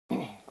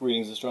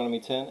Greetings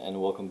Astronomy 10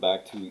 and welcome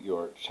back to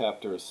your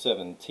Chapter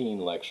 17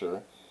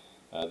 lecture.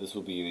 This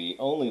will be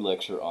the only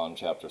lecture on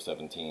Chapter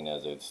 17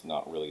 as it's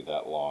not really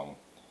that long.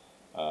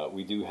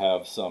 We do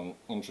have some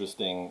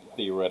interesting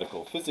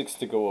theoretical physics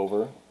to go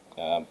over.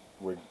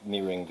 We're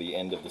nearing the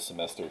end of the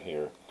semester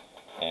here,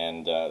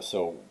 and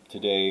so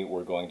today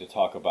we're going to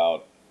talk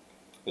about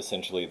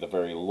essentially the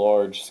very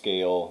large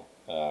scale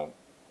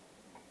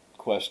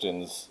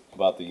questions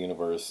about the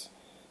universe,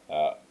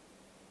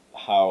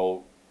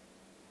 how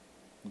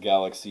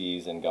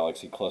galaxies and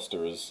galaxy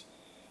clusters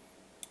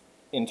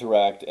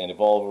interact and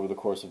evolve over the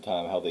course of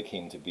time, how they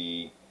came to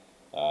be,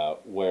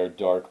 where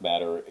dark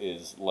matter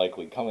is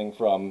likely coming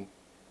from,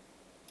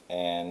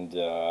 and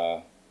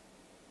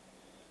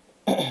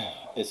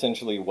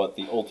essentially what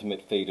the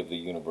ultimate fate of the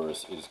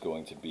universe is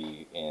going to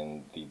be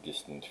in the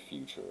distant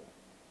future.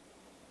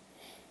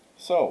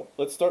 So,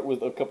 let's start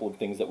with a couple of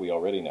things that we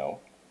already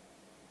know,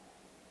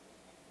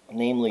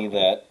 namely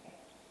that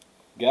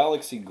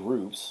galaxy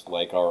groups,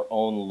 like our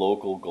own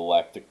local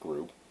galactic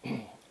group,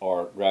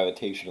 are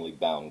gravitationally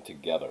bound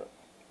together.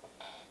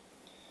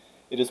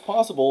 It is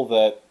possible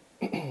that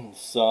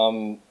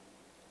some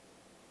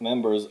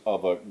members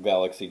of a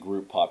galaxy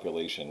group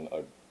population,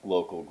 a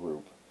local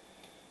group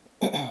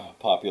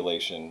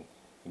population,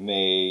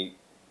 may,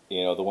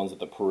 the ones at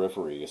the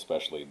periphery,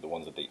 especially the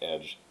ones at the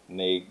edge,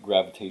 may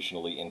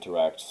gravitationally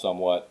interact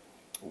somewhat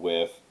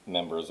with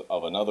members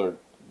of another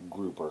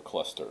group or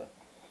cluster.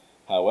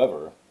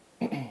 However,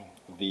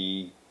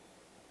 the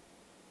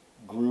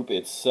group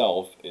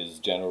itself is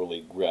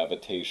generally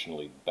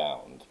gravitationally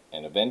bound,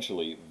 and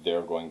eventually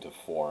they're going to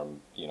form,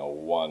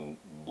 one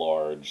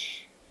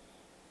large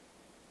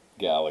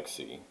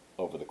galaxy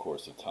over the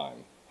course of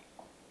time.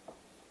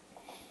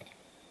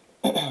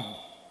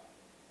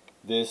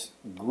 This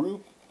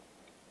group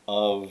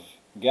of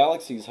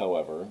galaxies,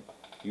 however,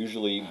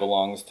 usually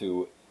belongs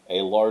to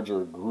a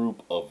larger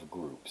group of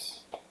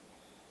groups,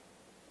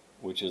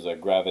 which is a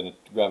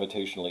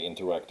gravitationally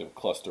interactive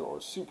cluster or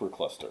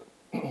supercluster.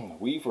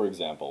 We, for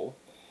example,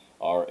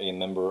 are a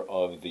member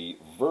of the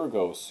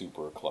Virgo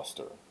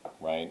supercluster,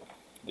 right?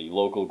 The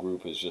local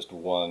group is just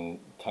one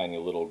tiny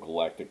little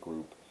galactic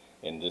group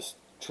in this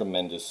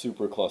tremendous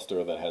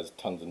supercluster that has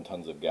tons and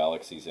tons of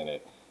galaxies in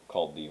it,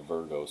 called the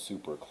Virgo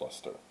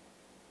supercluster.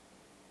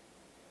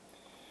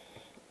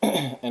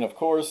 And of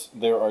course,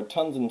 there are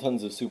tons and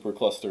tons of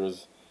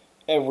superclusters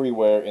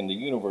everywhere in the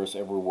universe,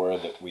 everywhere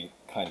that we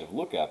kind of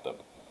look at them.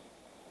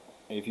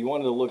 If you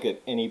wanted to look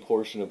at any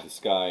portion of the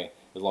sky,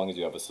 as long as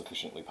you have a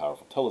sufficiently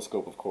powerful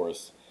telescope, of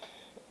course,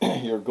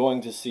 you're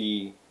going to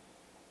see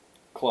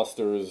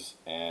clusters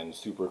and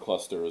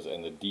superclusters,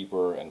 and the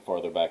deeper and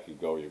farther back you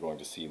go, you're going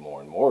to see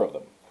more and more of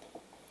them.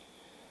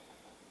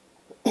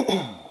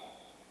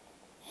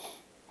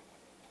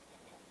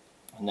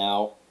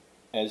 Now,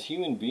 as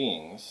human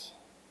beings,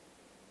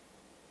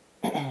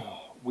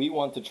 we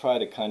want to try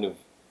to kind of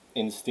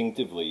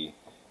instinctively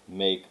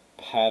make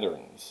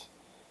patterns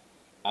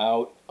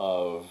out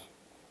of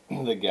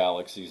the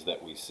galaxies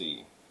that we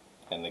see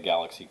and the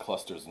galaxy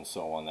clusters and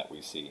so on that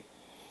we see.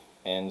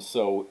 And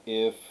so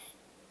if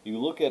you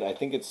look at, I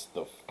think it's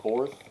the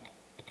fourth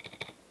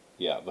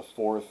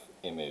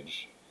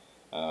image,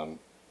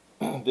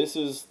 this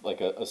is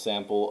like a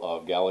sample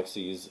of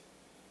galaxies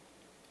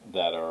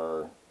that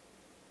are,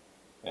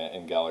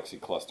 and galaxy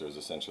clusters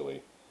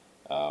essentially,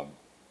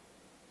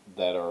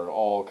 that are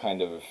all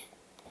kind of,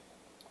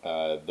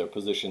 their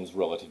positions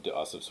relative to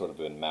us have sort of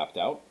been mapped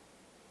out.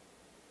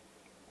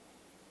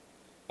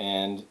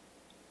 And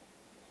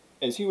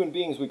as human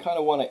beings, we kind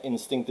of want to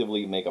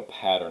instinctively make a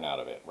pattern out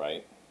of it,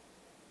 right?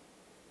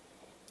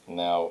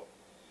 Now,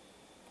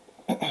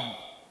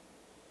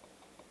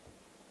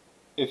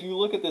 if you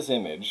look at this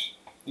image,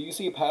 do you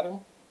see a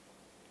pattern?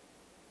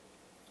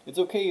 It's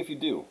okay if you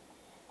do.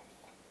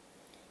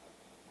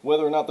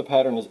 Whether or not the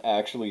pattern is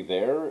actually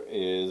there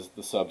is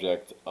the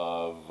subject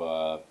of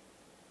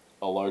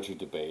a larger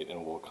debate,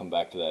 and we'll come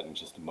back to that in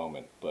just a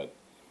moment. But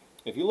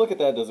if you look at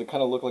that, does it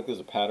kind of look like there's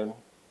a pattern?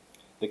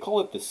 They call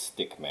it the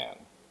stick man.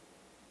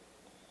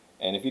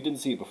 And if you didn't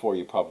see it before,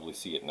 you probably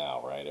see it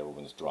now, right?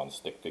 Everyone's drawn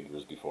stick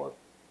figures before.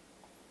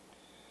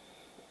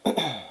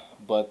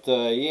 But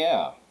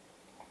yeah,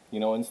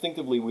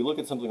 instinctively we look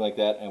at something like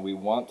that and we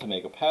want to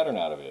make a pattern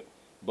out of it.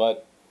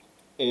 But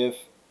if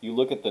you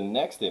look at the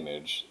next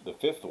image, the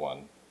fifth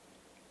one,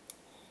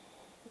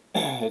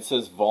 it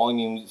says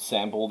volume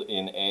sampled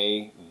in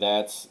A.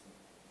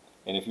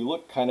 And if you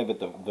look kind of at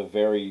the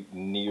very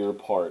near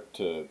part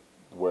to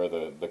where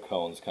the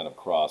cones kind of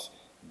cross,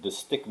 the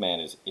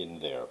stickman is in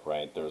there,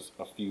 right? There's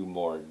a few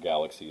more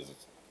galaxies,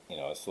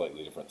 a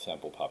slightly different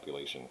sample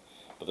population,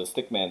 but the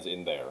stickman's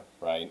in there,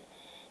 right?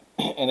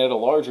 And at a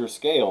larger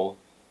scale,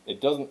 it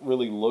doesn't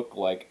really look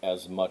like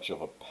as much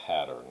of a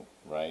pattern,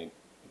 right?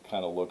 It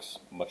kind of looks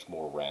much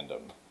more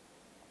random.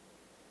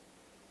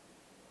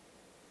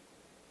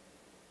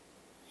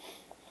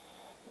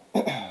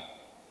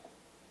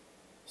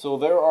 So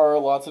there are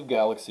lots of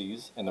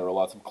galaxies, and there are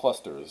lots of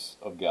clusters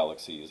of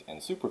galaxies and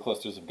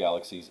superclusters of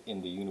galaxies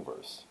in the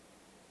universe.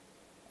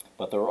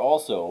 But there are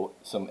also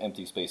some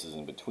empty spaces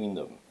in between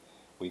them.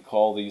 We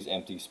call these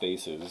empty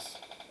spaces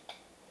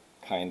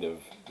kind of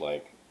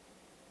like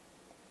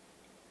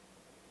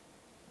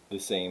the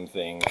same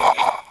thing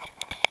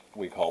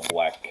we call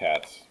black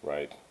cats,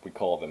 right? We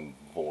call them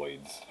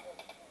voids.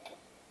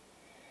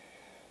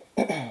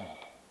 I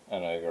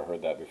don't know if you've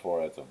heard that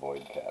before. That's a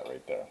void cat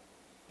right there.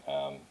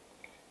 But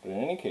in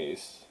any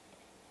case,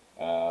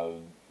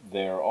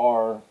 there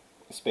are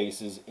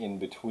spaces in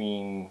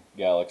between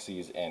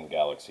galaxies and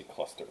galaxy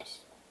clusters.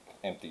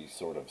 Empty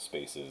sort of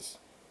spaces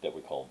that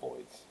we call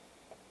voids.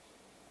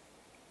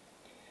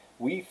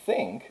 We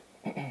think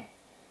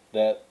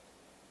that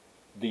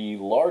the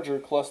larger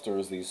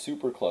clusters, these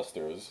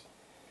superclusters,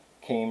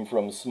 came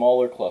from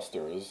smaller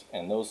clusters,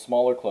 and those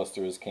smaller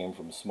clusters came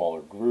from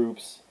smaller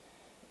groups,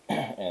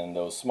 and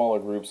those smaller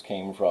groups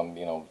came from,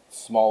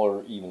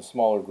 smaller, even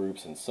smaller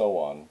groups, and so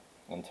on,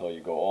 until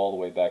you go all the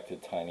way back to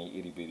tiny,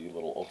 itty-bitty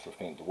little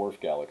ultra-faint dwarf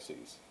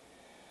galaxies.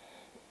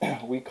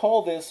 We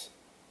call this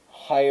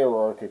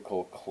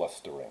hierarchical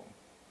clustering.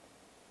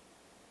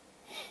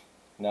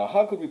 Now,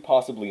 how could we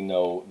possibly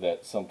know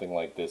that something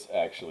like this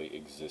actually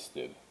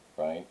existed,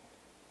 right?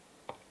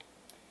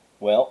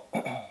 Well,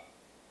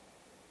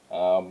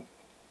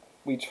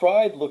 we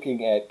tried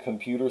looking at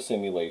computer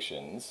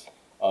simulations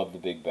of the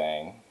Big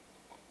Bang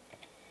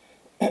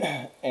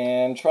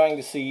and trying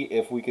to see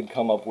if we could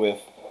come up with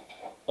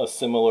a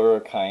similar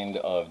kind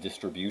of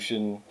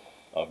distribution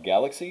of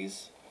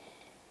galaxies.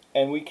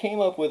 And we came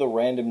up with a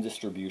random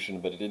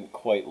distribution, but it didn't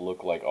quite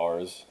look like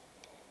ours.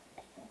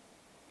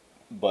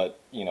 But,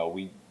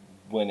 we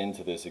went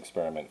into this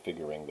experiment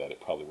figuring that it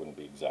probably wouldn't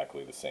be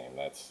exactly the same.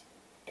 That's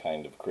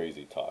kind of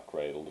crazy talk,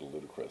 right? A little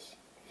ludicrous.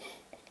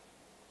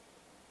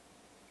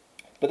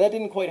 But that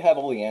didn't quite have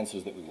all the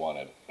answers that we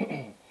wanted.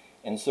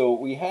 And so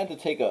we had to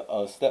take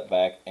a step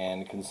back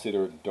and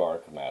consider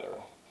dark matter.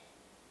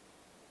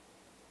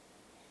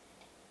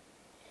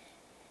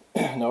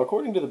 Now,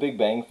 according to the Big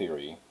Bang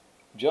Theory,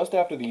 just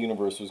after the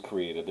universe was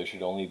created, there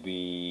should only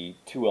be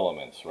two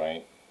elements,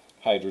 right?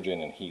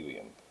 Hydrogen and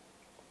helium.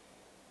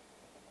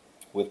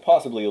 With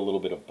possibly a little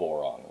bit of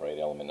boron, right?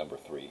 Element number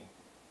 3.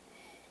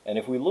 And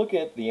if we look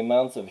at the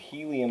amounts of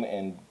helium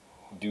and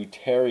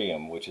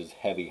deuterium, which is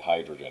heavy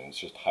hydrogen, it's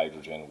just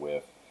hydrogen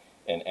with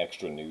an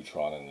extra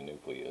neutron in the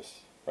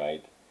nucleus,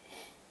 right?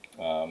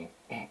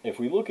 If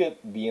we look at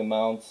the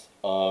amounts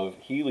of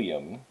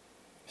helium,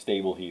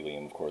 stable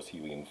helium, of course,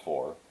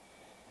 helium-4,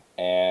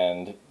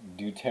 and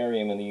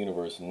deuterium in the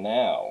universe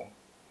now,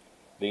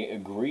 they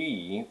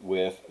agree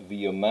with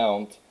the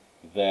amount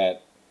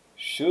that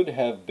should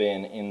have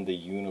been in the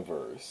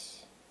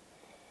universe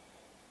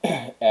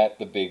at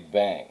the Big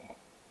Bang.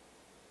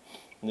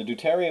 And the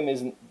deuterium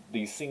isn't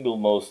the single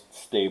most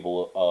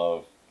stable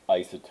of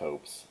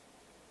isotopes.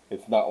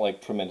 It's not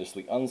like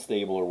tremendously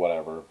unstable or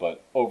whatever,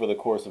 but over the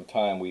course of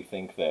time we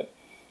think that,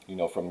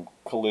 from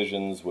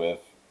collisions with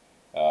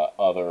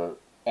other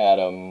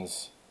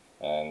atoms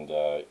and,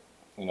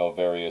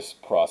 various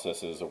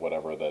processes or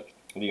whatever, that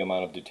the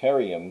amount of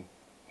deuterium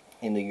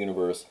in the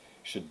universe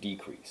should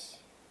decrease.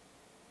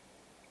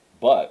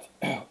 But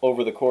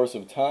over the course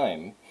of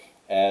time,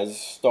 as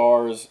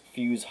stars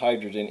fuse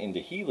hydrogen into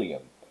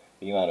helium,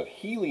 the amount of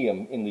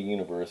helium in the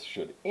universe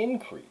should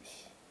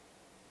increase.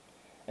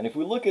 And if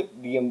we look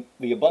at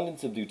the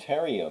abundance of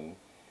deuterium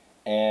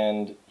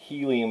and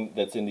helium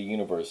that's in the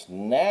universe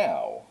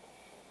now,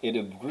 it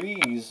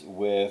agrees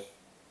with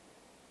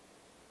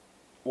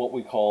what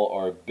we call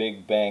our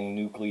Big Bang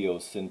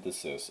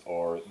nucleosynthesis,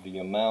 or the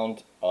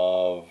amount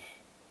of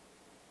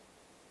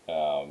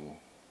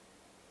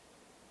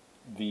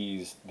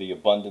the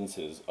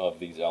abundances of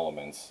these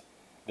elements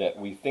that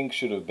we think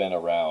should have been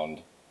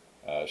around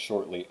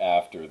shortly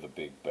after the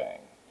Big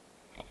Bang.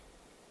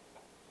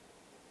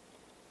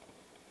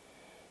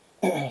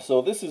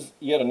 So this is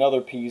yet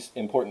another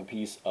important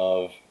piece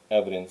of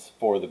evidence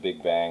for the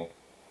Big Bang.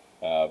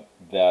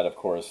 That, of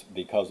course,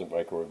 the cosmic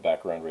microwave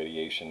background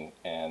radiation,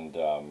 and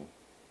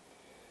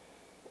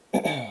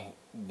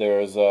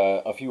there's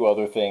a few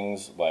other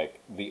things like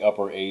the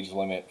upper age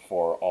limit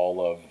for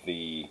all of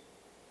the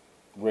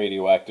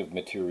radioactive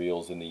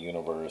materials in the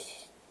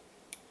universe.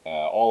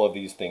 All of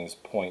these things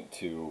point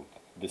to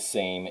the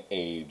same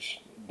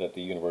age, that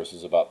the universe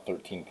is about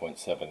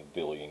 13.7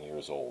 billion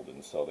years old,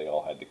 and so they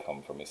all had to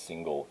come from a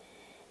single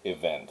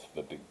event,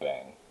 the Big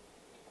Bang.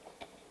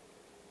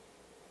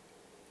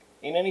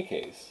 In any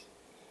case,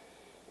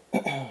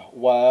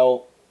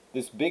 while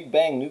this Big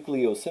Bang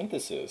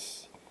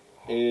nucleosynthesis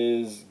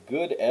is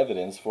good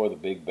evidence for the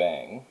Big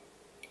Bang,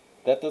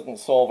 that doesn't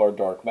solve our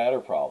dark matter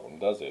problem,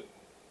 does it?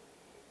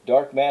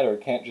 Dark matter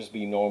can't just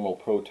be normal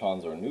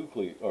protons or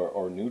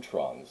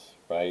neutrons,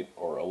 right,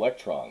 or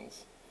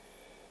electrons.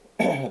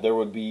 There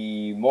would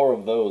be more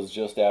of those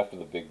just after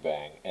the Big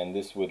Bang, and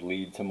this would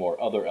lead to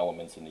more other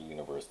elements in the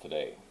universe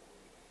today.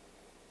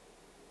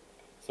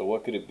 So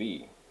what could it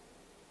be?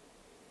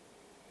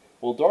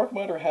 Well, dark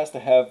matter has to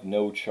have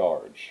no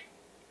charge,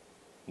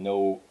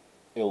 no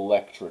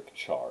electric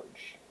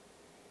charge.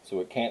 So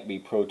it can't be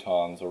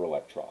protons or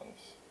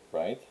electrons,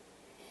 right?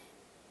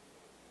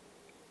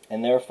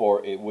 and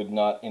therefore it would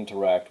not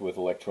interact with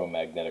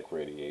electromagnetic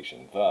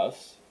radiation.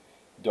 Thus,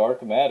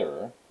 dark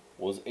matter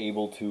was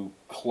able to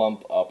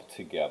clump up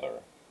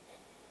together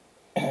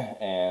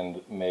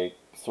and make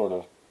sort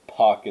of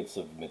pockets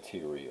of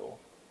material.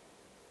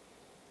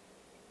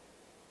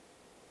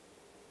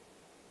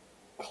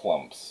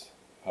 Clumps,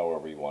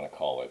 however you want to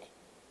call it,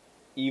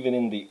 even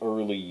in the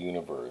early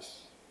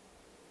universe.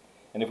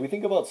 And if we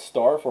think about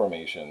star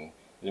formation,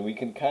 then we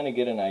can kind of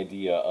get an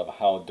idea of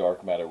how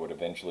dark matter would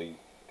eventually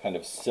kind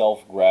of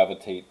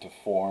self-gravitate to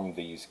form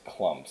these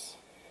clumps,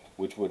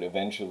 which would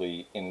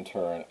eventually, in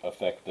turn,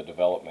 affect the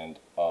development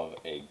of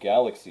a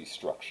galaxy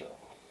structure.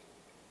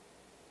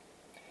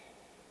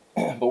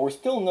 But we're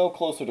still no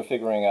closer to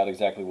figuring out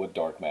exactly what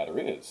dark matter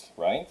is,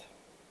 right?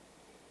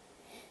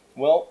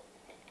 Well,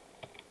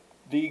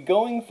 the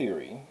going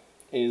theory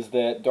is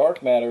that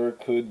dark matter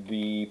could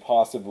be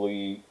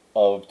possibly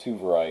of two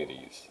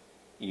varieties.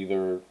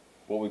 Either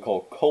what we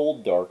call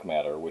cold dark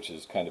matter, which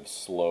is kind of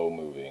slow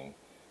moving,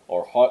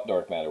 or hot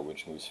dark matter,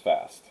 which moves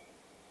fast.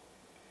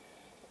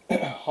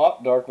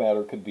 Hot dark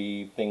matter could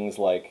be things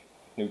like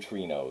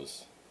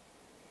neutrinos.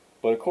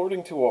 But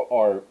according to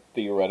our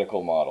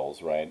theoretical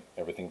models, right,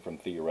 everything from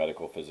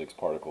theoretical physics,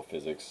 particle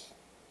physics,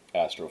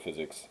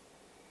 astrophysics,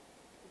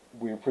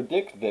 we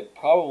predict that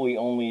probably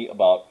only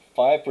about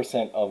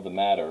 5% of the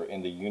matter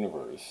in the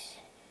universe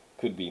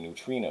could be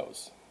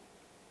neutrinos.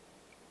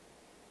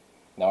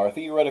 Now, our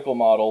theoretical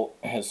model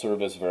has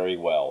served us very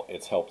well.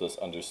 It's helped us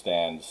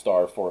understand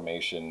star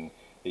formation,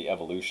 the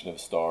evolution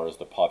of stars,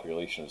 the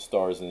population of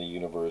stars in the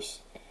universe,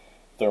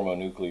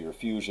 thermonuclear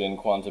fusion,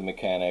 quantum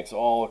mechanics,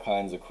 all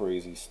kinds of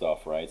crazy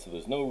stuff, right? So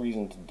there's no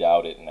reason to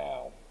doubt it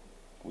now.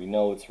 We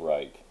know it's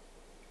right.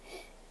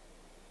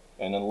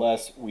 And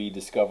unless we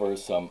discover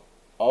some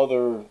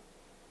other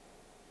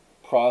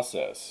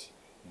process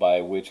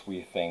by which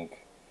we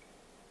think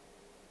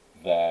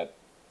that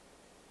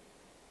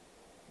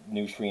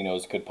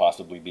neutrinos could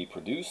possibly be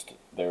produced,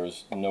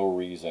 there's no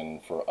reason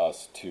for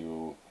us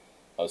to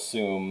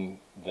assume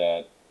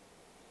that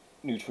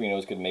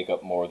neutrinos could make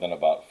up more than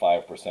about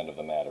 5% of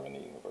the matter in the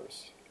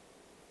universe.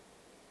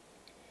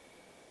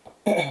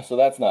 So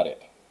that's not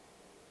it.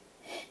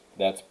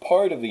 That's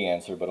part of the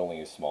answer, but only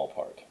a small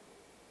part.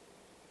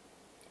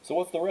 So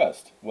what's the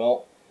rest?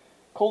 Well,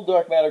 cold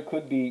dark matter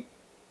could be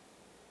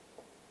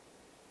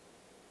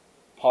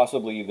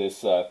possibly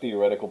this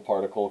theoretical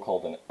particle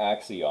called an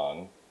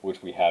axion,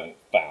 which we haven't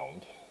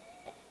found,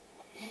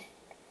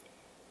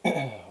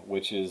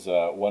 which is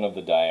one of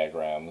the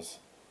diagrams.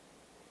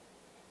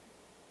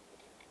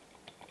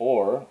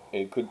 Or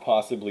it could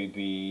possibly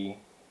be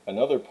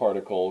another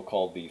particle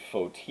called the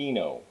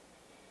photino,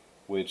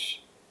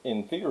 which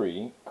in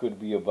theory could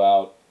be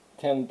about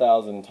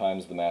 10,000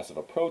 times the mass of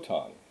a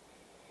proton.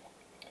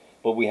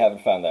 But we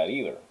haven't found that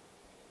either.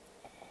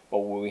 But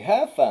what we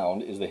have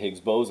found is the Higgs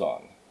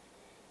boson,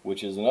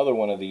 which is another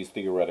one of these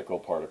theoretical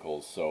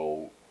particles,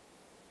 so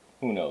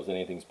who knows,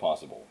 anything's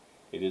possible.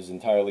 It is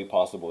entirely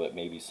possible that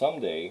maybe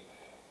someday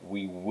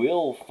we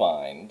will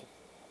find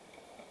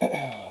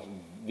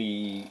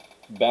the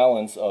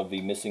balance of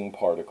the missing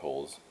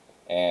particles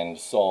and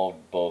solve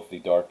both the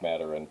dark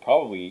matter and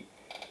probably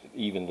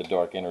even the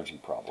dark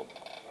energy problem.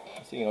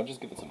 So, just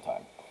give it some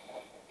time.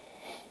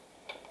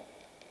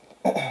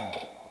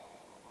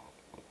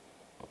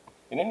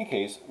 In any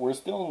case, we're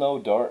still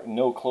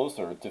no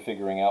closer to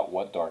figuring out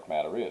what dark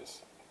matter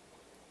is.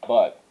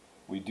 But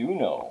we do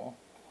know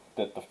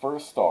that the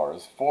first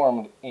stars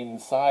formed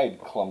inside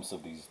clumps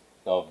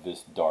of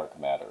this dark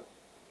matter.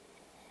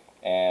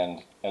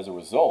 And as a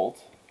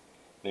result,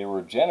 they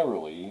were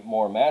generally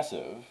more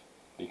massive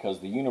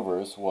because the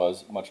universe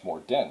was much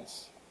more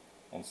dense.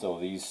 And so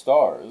these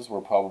stars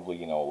were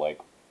probably, like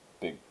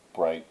big,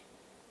 bright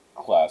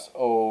class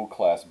O,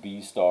 class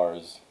B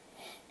stars.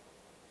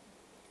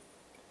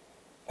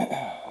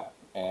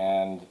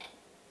 And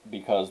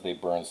because they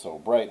burned so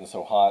bright and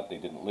so hot, they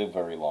didn't live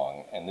very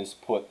long. And this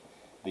put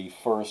the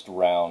first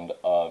round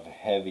of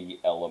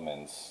heavy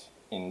elements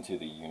into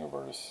the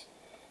universe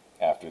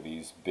after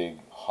these big,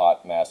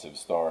 hot, massive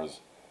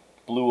stars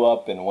blew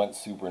up and went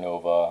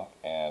supernova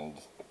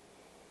and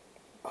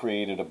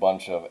created a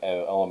bunch of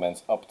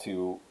elements up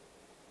to,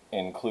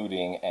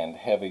 including, and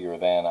heavier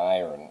than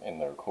iron in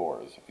their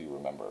cores, if you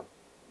remember.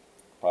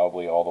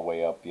 Probably all the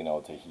way up,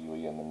 to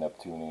helium and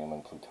neptunium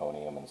and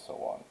plutonium and so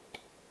on.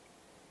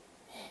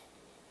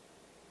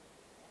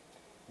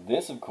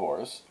 This, of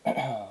course,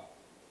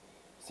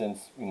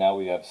 since now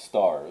we have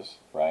stars,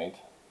 right?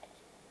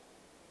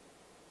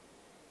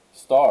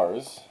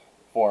 Stars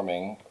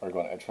forming are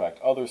going to attract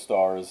other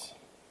stars,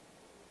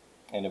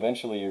 and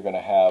eventually you're going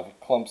to have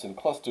clumps and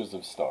clusters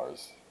of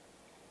stars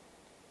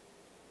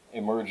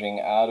emerging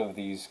out of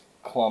these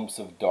clumps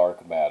of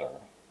dark matter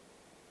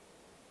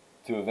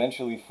to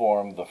eventually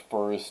form the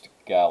first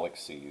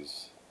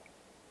galaxies.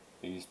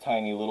 These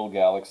tiny little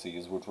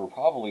galaxies, which were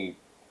probably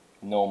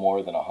no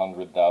more than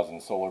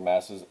 100,000 solar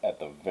masses at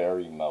the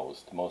very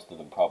most of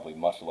them probably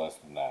much less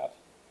than that.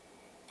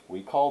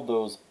 We called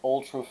those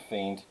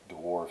ultra-faint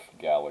dwarf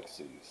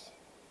galaxies.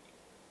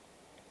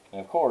 And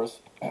of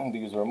course,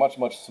 these are much,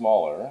 much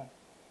smaller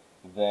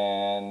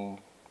than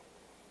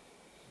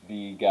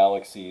the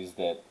galaxies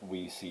that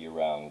we see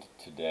around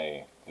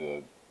today,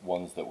 the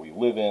ones that we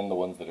live in, the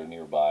ones that are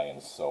nearby,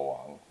 and so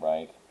on,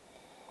 right?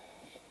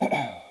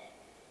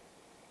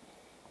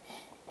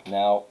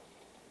 Now,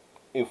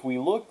 if we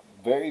look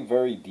very,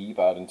 very deep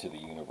out into the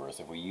universe,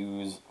 if we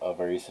use a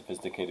very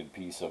sophisticated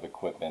piece of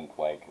equipment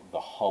like the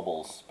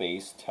Hubble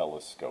Space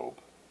Telescope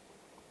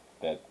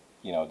that,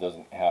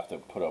 doesn't have to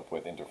put up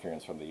with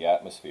interference from the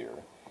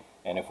atmosphere,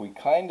 and if we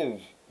kind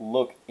of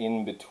look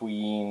in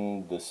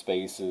between the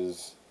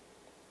spaces,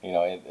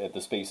 at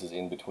the spaces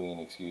in between,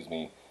 excuse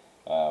me,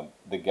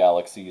 the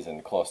galaxies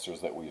and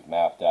clusters that we've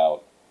mapped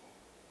out,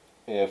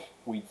 if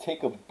we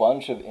take a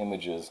bunch of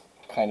images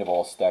kind of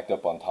all stacked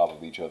up on top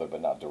of each other,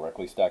 but not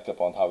directly stacked up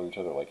on top of each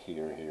other, like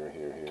here, here,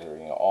 here,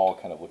 here, all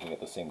kind of looking at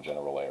the same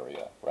general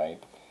area,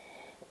 right?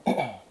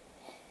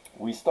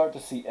 We start to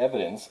see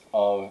evidence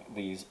of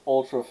these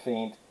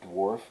ultra-faint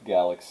dwarf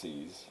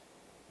galaxies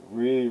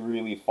really,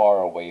 really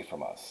far away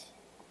from us.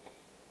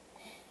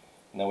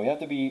 Now we have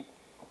to be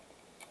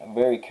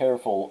very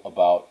careful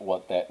about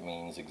what that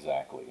means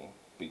exactly,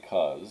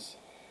 because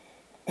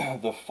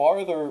the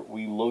farther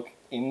we look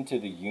into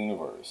the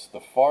universe,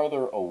 the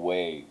farther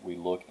away we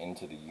look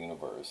into the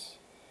universe,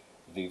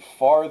 the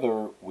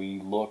farther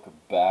we look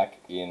back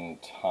in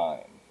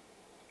time.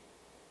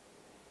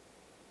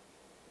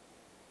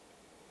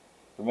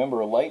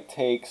 Remember, light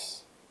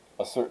takes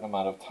a certain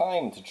amount of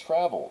time to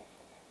travel.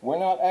 We're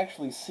not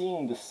actually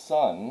seeing the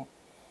sun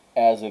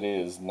as it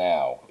is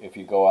now. If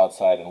you go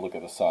outside and look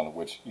at the sun,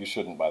 which you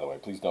shouldn't, by the way,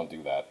 please don't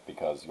do that,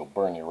 because you'll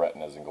burn your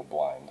retinas and go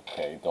blind,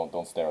 okay?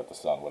 Don't stare at the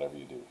sun, whatever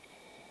you do.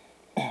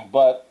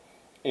 But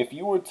if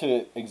you were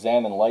to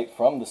examine light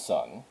from the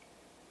sun,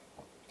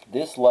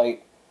 this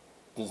light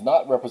does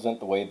not represent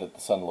the way that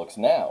the sun looks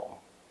now.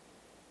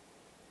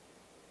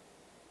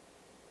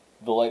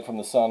 The light from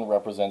the sun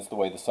represents the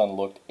way the sun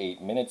looked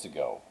 8 minutes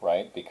ago,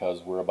 right?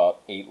 Because we're about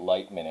 8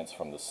 light minutes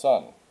from the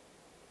sun.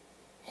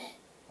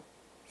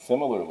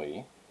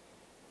 Similarly,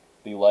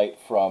 the light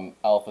from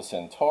Alpha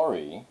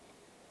Centauri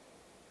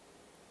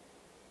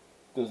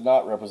does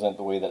not represent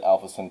the way that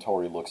Alpha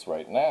Centauri looks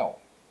right now.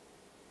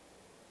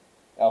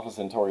 Alpha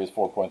Centauri is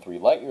 4.3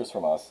 light years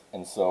from us,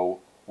 and so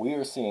we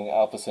are seeing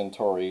Alpha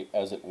Centauri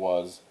as it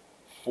was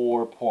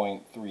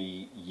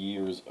 4.3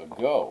 years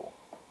ago.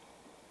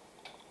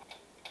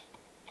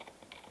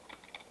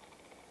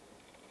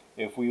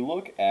 If we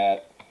look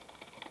at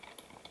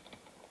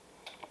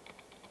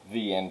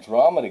the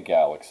Andromeda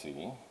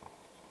Galaxy,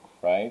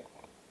 right?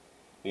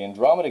 The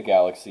Andromeda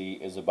Galaxy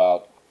is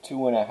about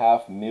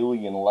 2.5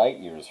 million light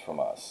years from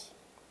us.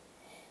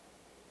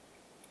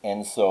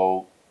 And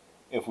so,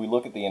 if we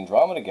look at the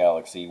Andromeda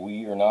Galaxy,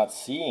 we are not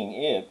seeing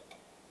it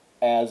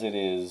as it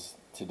is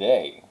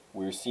today.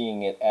 We're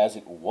seeing it as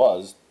it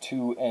was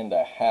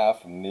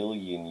 2.5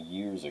 million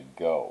years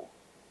ago.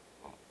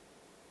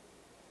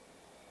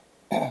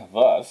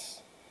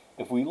 Thus,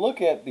 if we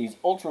look at these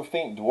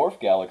ultra-faint dwarf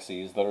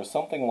galaxies that are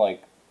something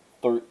like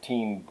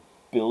 13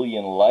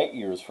 billion light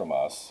years from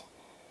us,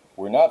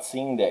 we're not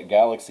seeing that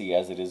galaxy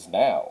as it is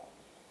now.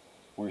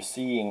 We're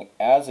seeing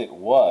as it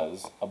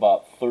was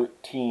about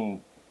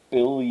 13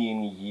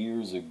 billion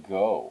years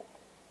ago.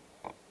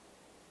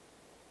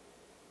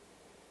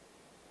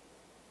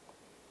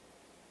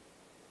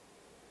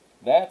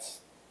 That's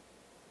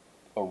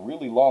a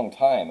really long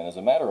time, and as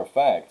a matter of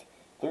fact,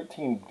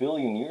 13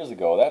 billion years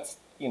ago, that's,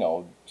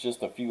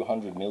 just a few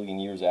 100 million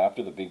years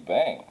after the Big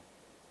Bang.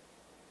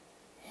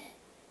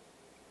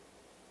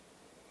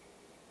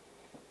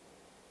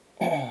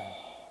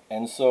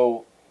 And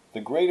so,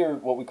 the greater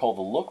what we call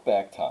the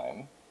look-back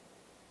time,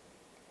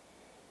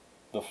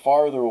 the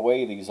farther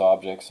away these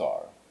objects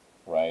are,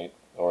 right?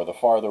 Or the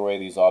farther away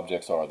these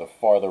objects are, the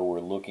farther we're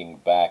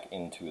looking back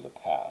into the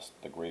past,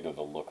 the greater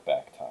the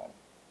look-back time.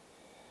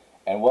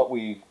 And what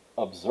we've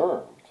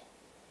observed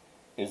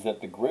is that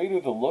the greater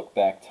the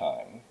look-back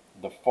time,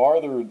 the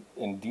farther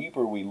and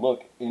deeper we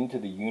look into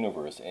the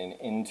universe and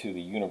into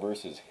the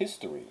universe's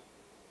history,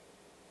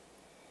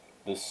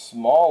 the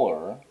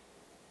smaller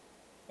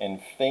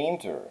and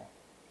fainter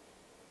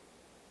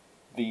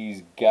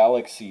these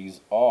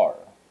galaxies are.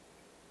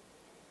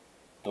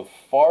 The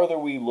farther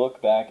we look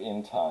back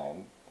in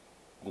time,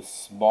 the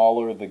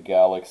smaller the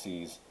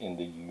galaxies in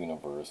the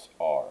universe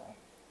are.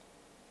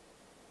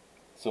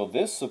 So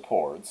this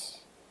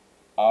supports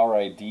our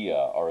idea,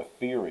 our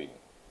theory,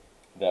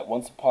 that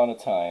once upon a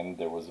time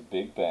there was a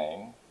Big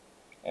Bang,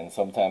 and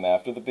sometime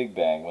after the Big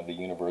Bang, when the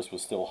universe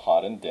was still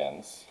hot and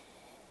dense,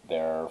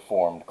 there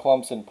formed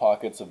clumps and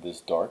pockets of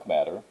this dark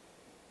matter,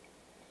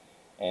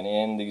 and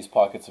in these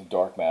pockets of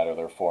dark matter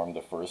there formed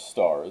the first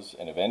stars,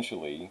 and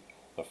eventually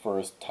the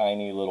first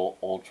tiny little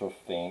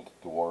ultra-faint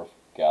dwarf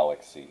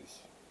galaxies.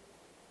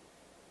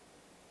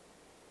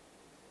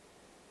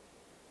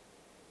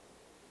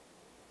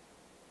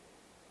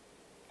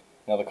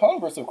 Now the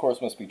converse, of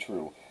course, must be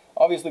true.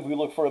 Obviously, if we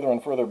look further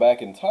and further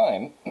back in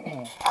time,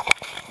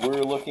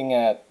 we're looking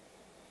at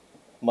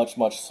much,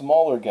 much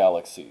smaller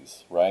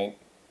galaxies, right?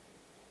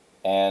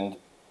 And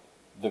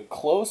the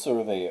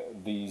closer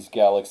these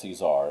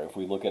galaxies are, if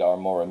we look at our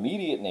more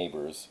immediate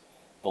neighbors,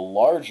 the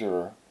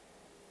larger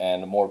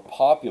and more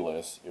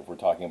populous, if we're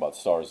talking about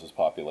stars as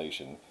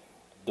population,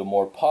 the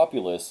more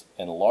populous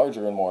and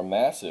larger and more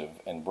massive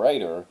and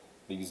brighter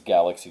these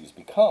galaxies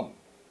become.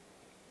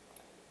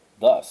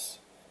 Thus,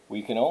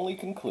 we can only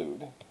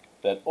conclude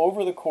that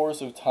over the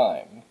course of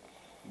time,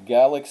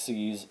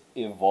 galaxies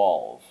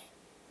evolve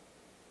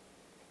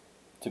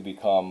to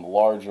become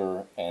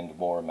larger and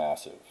more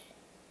massive.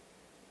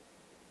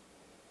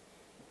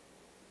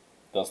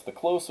 Thus, the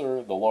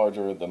closer, the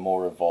larger, the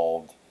more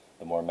evolved,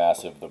 the more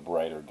massive, the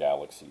brighter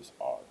galaxies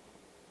are.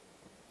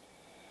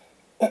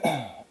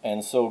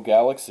 And so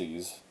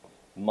galaxies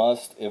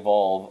must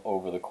evolve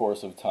over the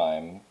course of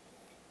time,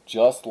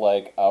 just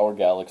like our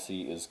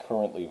galaxy is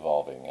currently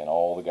evolving, and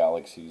all the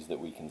galaxies that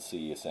we can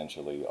see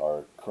essentially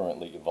are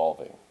currently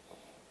evolving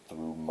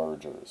through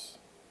mergers.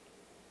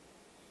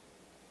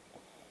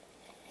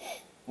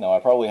 Now, I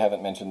probably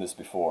haven't mentioned this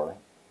before,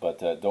 but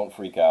don't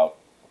freak out.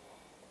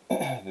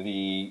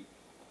 The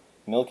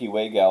Milky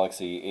Way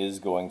galaxy is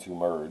going to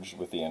merge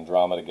with the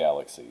Andromeda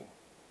galaxy.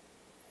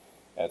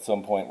 At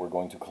some point we're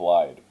going to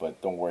collide,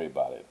 but don't worry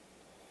about it.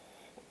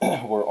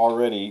 We're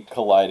already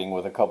colliding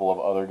with a couple of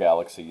other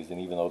galaxies, and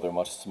even though they're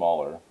much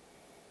smaller,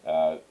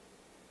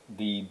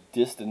 the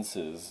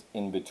distances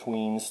in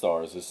between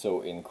stars is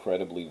so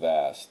incredibly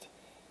vast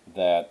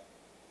that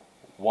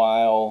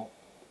while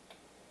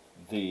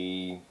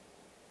the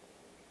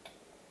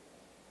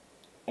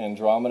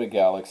Andromeda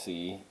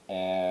galaxy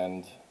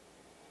and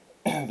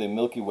the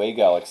Milky Way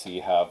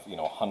galaxy have,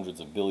 hundreds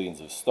of billions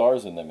of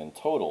stars in them in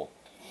total,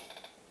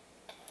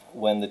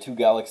 when the two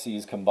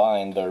galaxies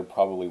combine, there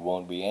probably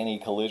won't be any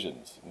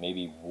collisions.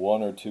 Maybe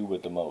one or two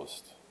at the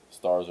most.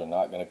 Stars are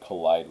not going to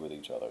collide with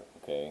each other,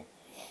 okay?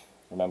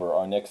 Remember,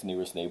 our next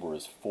nearest neighbor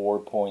is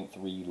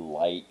 4.3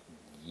 light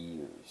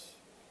years.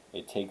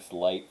 It takes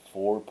light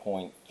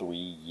 4.3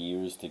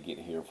 years to get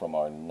here from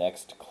our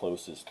next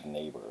closest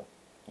neighbor,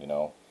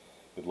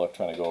 Good luck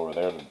trying to go over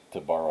there to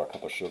borrow a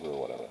cup of sugar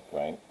or whatever,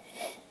 right?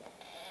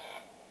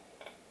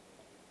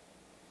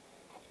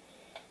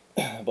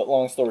 But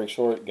long story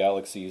short,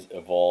 galaxies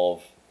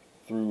evolve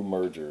through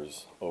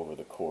mergers over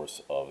the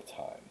course of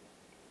time,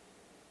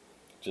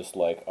 just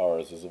like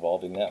ours is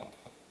evolving now.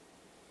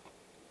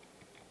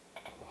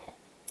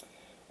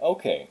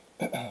 Okay,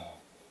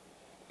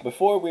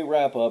 before we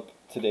wrap up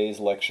today's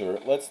lecture,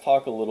 let's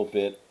talk a little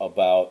bit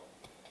about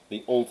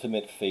the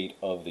ultimate fate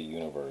of the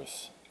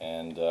universe.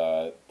 And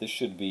this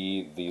should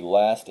be the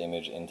last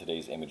image in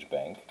today's image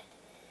bank.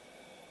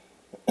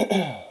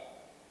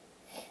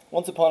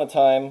 Once upon a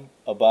time,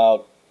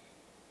 about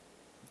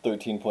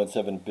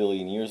 13.7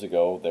 billion years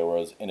ago, there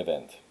was an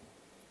event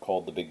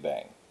called the Big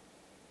Bang.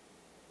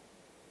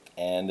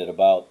 And at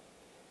about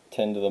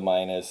 10 to the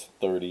minus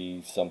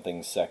 30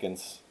 something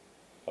seconds,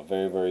 a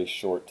very, very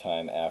short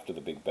time after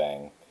the Big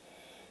Bang,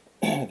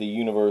 the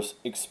universe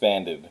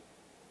expanded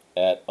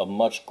at a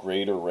much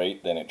greater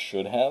rate than it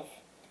should have,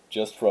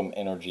 just from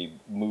energy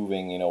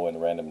moving, in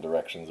random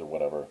directions or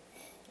whatever,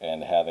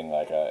 and having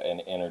like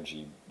an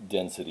energy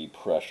density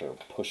pressure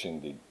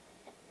pushing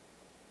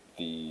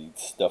the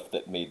stuff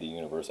that made the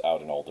universe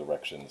out in all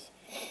directions.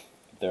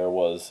 There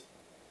was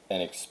an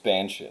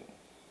expansion.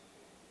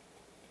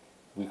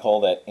 We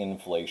call that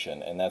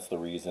inflation, and that's the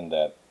reason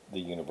that the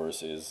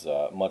universe is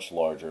much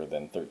larger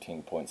than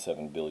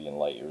 13.7 billion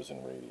light years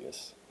in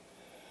radius.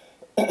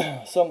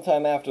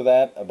 Sometime after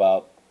that,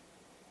 about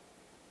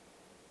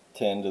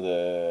 10 to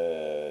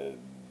the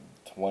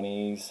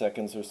 20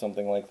 seconds or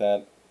something like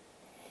that,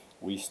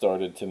 we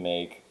started to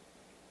make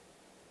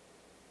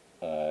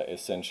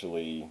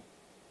essentially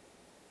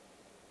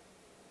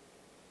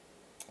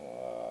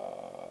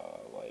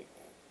like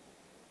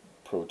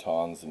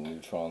protons and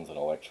neutrons and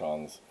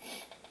electrons.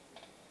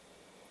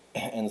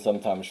 And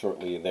sometime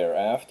shortly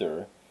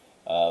thereafter,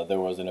 there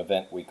was an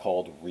event we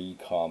called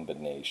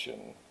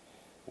recombination,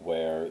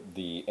 where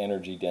the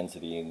energy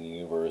density in the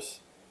universe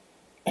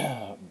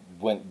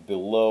went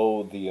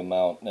below the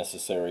amount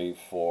necessary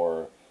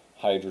for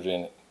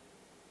hydrogen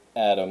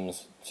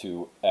atoms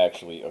to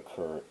actually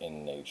occur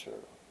in nature,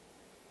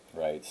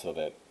 right? So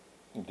that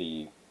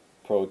the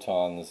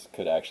protons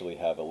could actually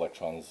have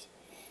electrons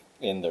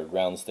in their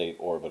ground state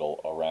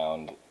orbital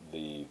around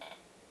the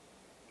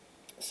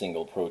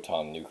single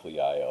proton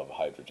nuclei of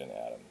hydrogen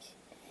atoms.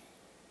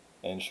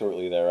 And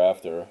shortly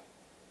thereafter,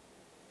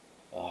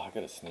 I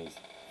gotta sneeze.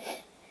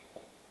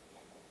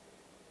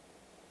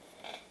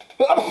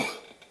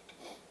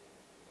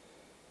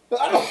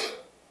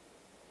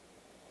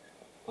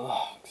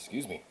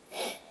 Excuse me.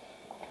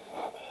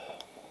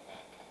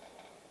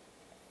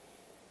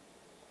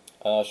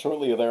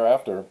 Shortly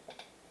thereafter,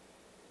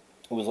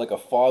 it was like a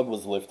fog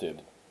was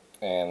lifted,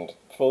 and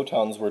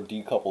photons were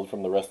decoupled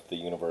from the rest of the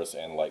universe,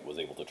 and light was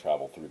able to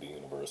travel through the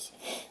universe,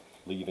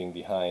 leaving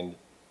behind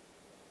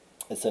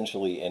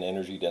essentially an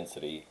energy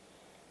density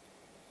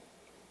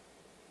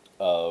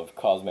of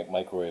cosmic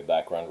microwave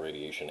background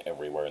radiation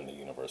everywhere in the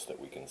universe that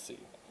we can see,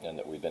 and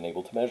that we've been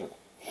able to measure.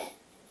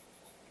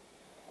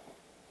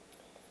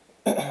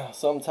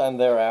 Sometime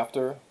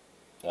thereafter,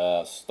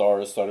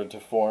 stars started to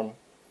form,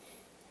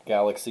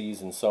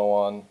 galaxies and so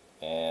on,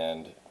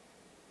 and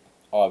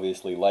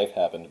obviously life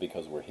happened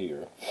because we're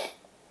here.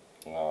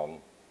 Um,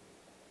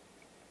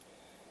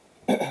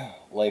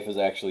 Life has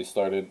actually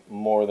started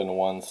more than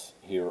once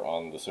here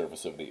on the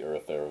surface of the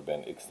Earth. There have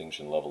been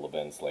extinction level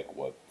events like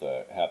what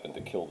happened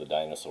to kill the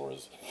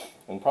dinosaurs.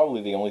 And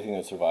probably the only thing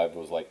that survived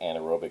was like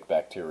anaerobic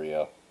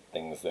bacteria,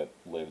 things that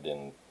lived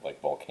in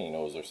like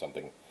volcanoes or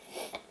something.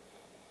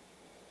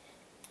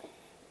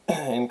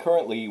 And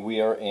currently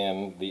we are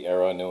in the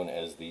era known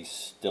as the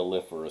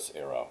stelliferous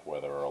era,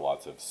 where there are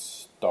lots of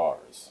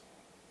stars.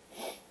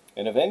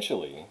 And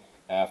eventually,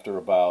 after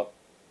about,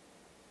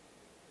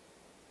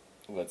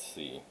 let's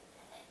see,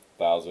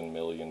 1,000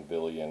 million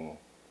billion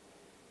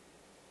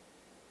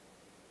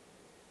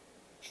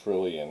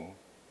trillion,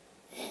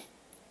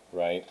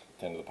 right?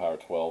 10 to the power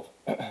 12,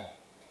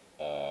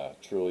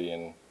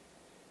 trillion,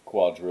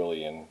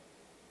 quadrillion,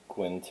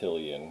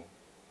 quintillion,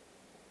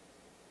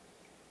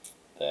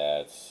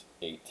 that's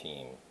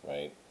 18,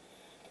 right?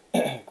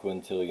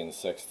 Quintillion,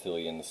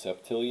 sextillion,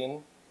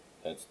 septillion,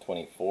 that's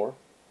 24.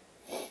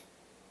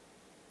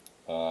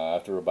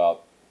 After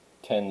about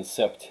 10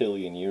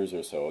 septillion years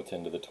or so,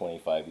 10 to the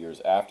 25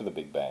 years after the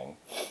Big Bang,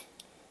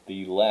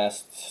 the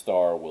last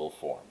star will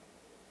form.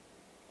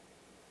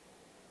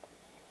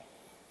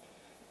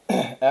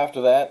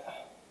 After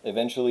that,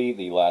 eventually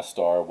the last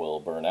star will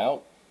burn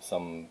out,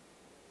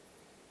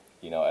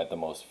 at the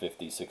most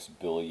 56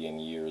 billion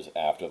years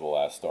after the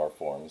last star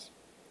forms,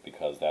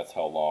 because that's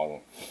how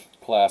long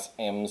Class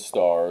M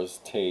stars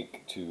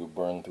take to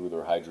burn through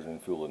their hydrogen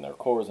fuel in their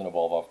cores and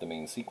evolve off the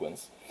main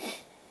sequence.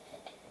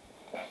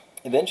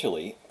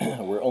 Eventually,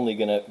 we're only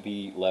going to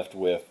be left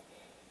with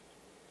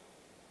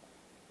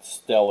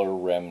stellar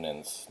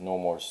remnants, no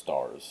more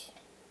stars,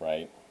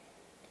 right?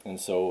 And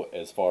so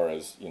as far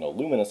as,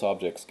 luminous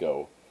objects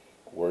go,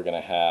 we're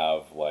going to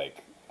have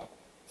like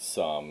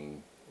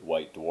some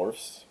white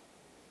dwarfs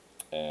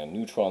and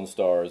neutron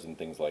stars and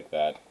things like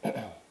that.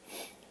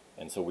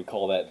 And so we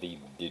call that the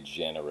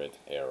degenerate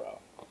era,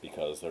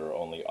 because there are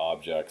only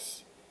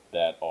objects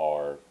that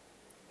are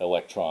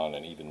electron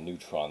and even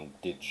neutron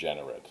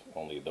degenerate.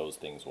 Only those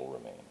things will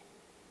remain.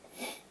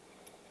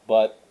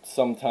 But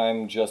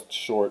sometime just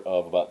short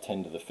of about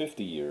 10 to the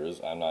 50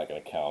 years, I'm not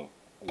going to count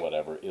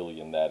whatever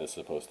illion that is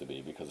supposed to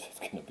be, because it's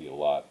going to be a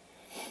lot.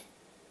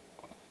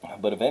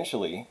 But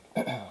eventually,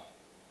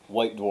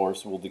 white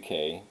dwarfs will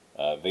decay.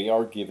 They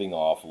are giving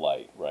off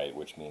light, right,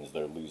 which means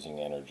they're losing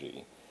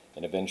energy.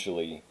 And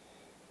eventually,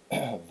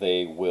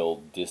 they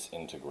will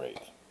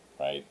disintegrate,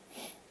 right?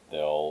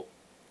 They'll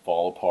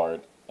fall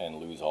apart and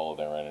lose all of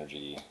their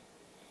energy.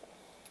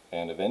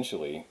 And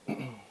eventually,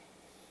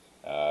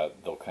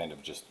 they'll kind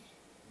of just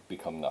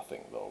become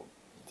nothing. They'll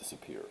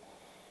disappear.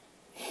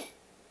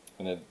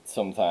 And at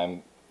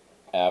sometime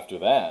after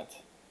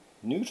that,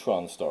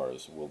 neutron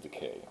stars will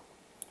decay.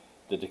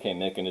 The decay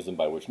mechanism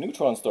by which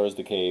neutron stars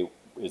decay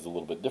is a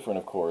little bit different,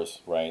 of course,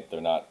 right?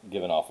 They're not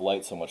giving off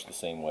light so much the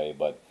same way,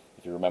 but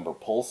if you remember,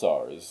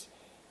 pulsars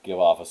give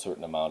off a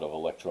certain amount of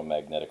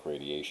electromagnetic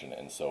radiation,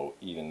 and so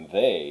even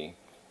they,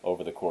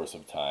 over the course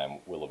of time,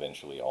 will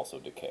eventually also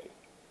decay.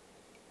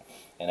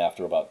 And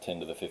after about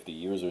 10 to the 50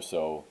 years or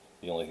so,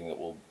 the only thing that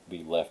will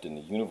be left in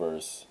the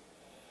universe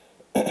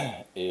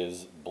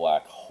is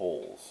black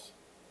holes.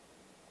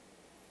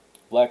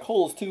 Black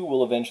holes, too,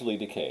 will eventually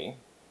decay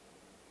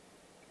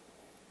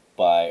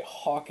by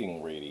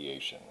Hawking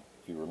radiation.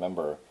 If you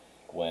remember,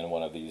 when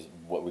one of these,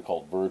 what we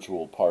call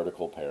virtual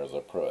particle pairs,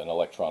 an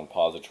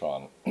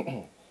electron-positron,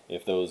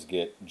 if those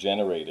get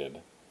generated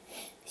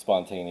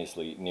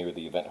spontaneously near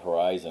the event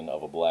horizon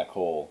of a black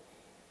hole,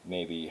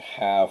 maybe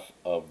half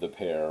of the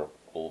pair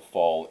will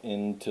fall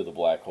into the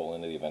black hole,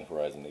 into the event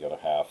horizon, the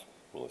other half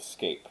will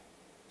escape,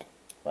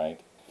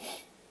 right?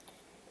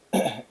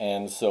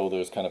 And so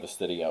there's kind of a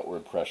steady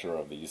outward pressure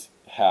of these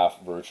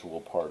half virtual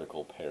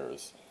particle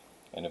pairs.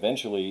 And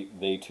eventually,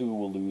 they too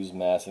will lose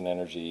mass and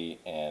energy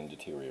and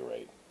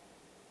deteriorate.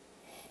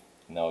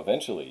 Now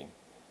eventually,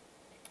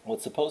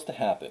 what's supposed to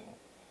happen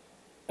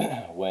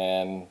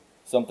when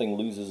something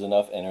loses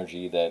enough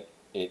energy that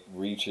it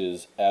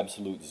reaches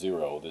absolute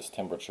zero, this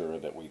temperature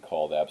that we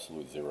called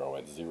absolute zero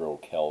at 0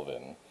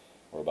 Kelvin,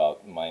 or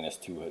about minus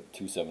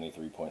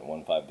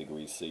 273.15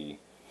 degrees C,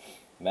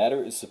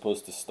 matter is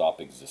supposed to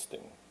stop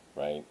existing,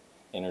 right?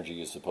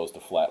 Energy is supposed to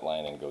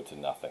flatline and go to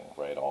nothing,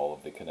 right? All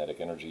of the kinetic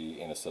energy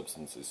in a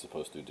substance is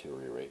supposed to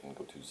deteriorate and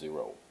go to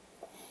zero.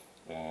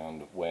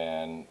 And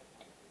when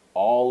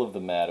all of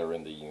the matter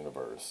in the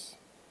universe,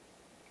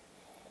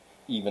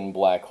 even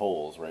black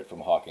holes, right,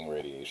 from Hawking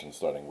radiation,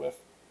 starting with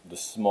the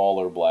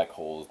smaller black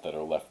holes that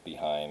are left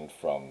behind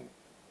from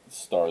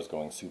stars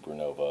going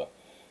supernova,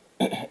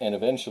 and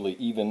eventually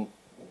even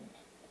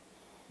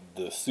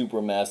the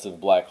supermassive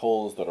black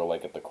holes that are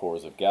like at the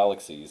cores of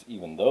galaxies,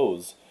 even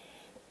those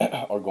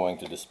are going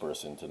to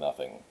disperse into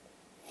nothing.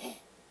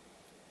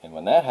 And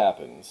when that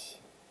happens,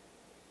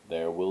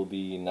 there will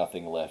be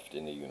nothing left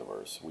in the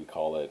universe. We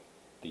call it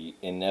the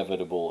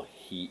inevitable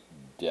heat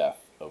death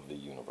of the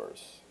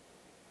universe.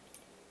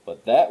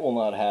 But that will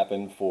not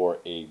happen for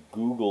a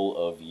googol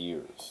of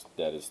years.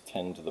 That is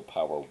 10 to the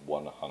power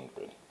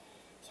 100.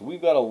 So we've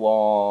got a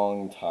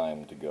long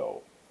time to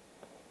go.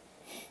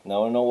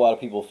 Now, I know a lot of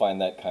people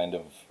find that kind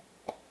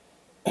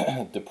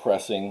of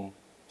depressing,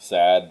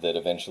 sad, that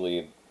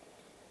eventually,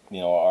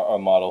 our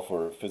model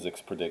for physics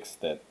predicts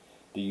that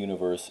the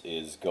universe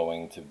is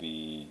going to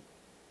be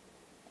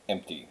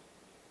empty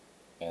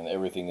and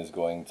everything is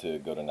going to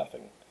go to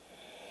nothing.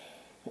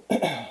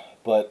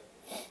 But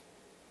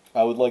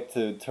I would like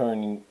to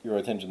turn your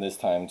attention this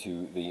time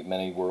to the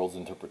many worlds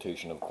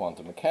interpretation of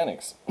quantum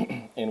mechanics,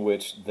 in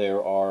which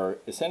there are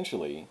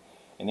essentially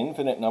an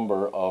infinite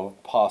number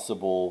of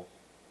possible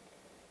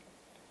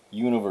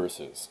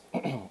universes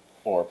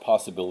or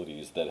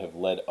possibilities that have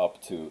led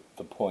up to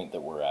the point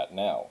that we're at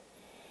now.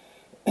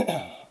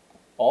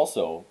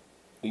 Also,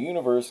 the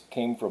universe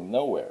came from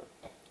nowhere.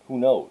 Who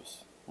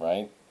knows,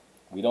 right?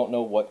 We don't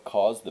know what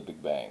caused the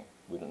Big Bang.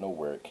 We don't know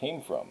where it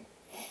came from.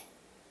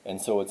 And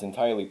so it's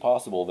entirely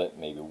possible that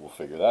maybe we'll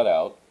figure that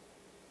out.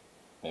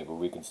 Maybe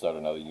we can start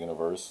another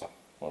universe,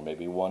 or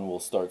maybe one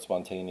will start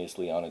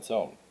spontaneously on its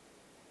own.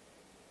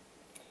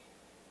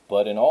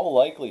 But in all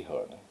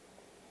likelihood,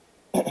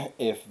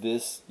 if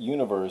this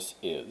universe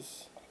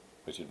is,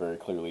 which it very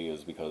clearly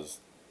is because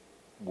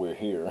we're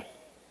here,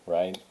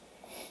 right?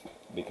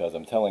 Because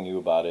I'm telling you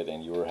about it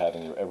and you're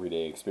having your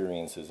everyday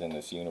experiences in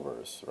this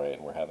universe, right?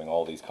 And we're having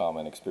all these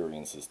common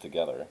experiences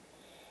together.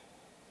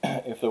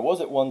 If there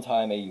was at one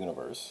time a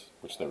universe,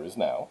 which there is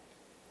now,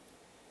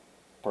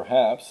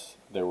 perhaps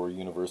there were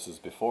universes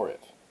before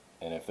it.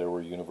 And if there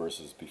were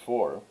universes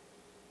before,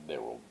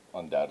 there will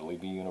undoubtedly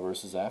be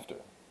universes after.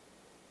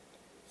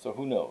 So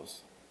who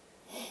knows?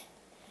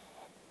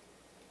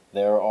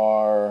 There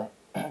are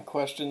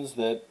questions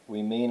that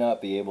we may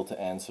not be able to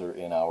answer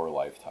in our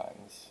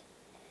lifetimes.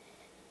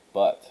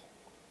 But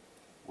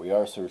we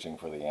are searching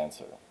for the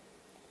answer.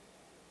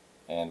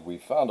 And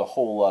we've found a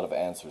whole lot of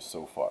answers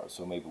so far,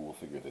 so maybe we'll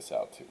figure this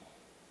out too.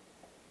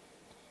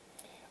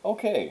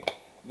 Okay,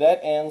 that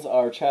ends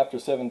our Chapter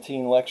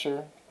 17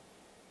 lecture.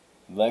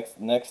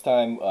 Next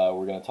time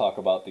we're going to talk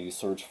about the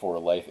search for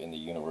life in the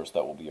universe.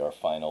 That will be our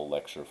final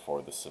lecture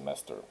for the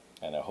semester.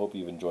 And I hope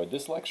you've enjoyed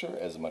this lecture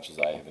as much as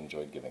I have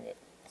enjoyed giving it.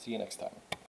 See you next time.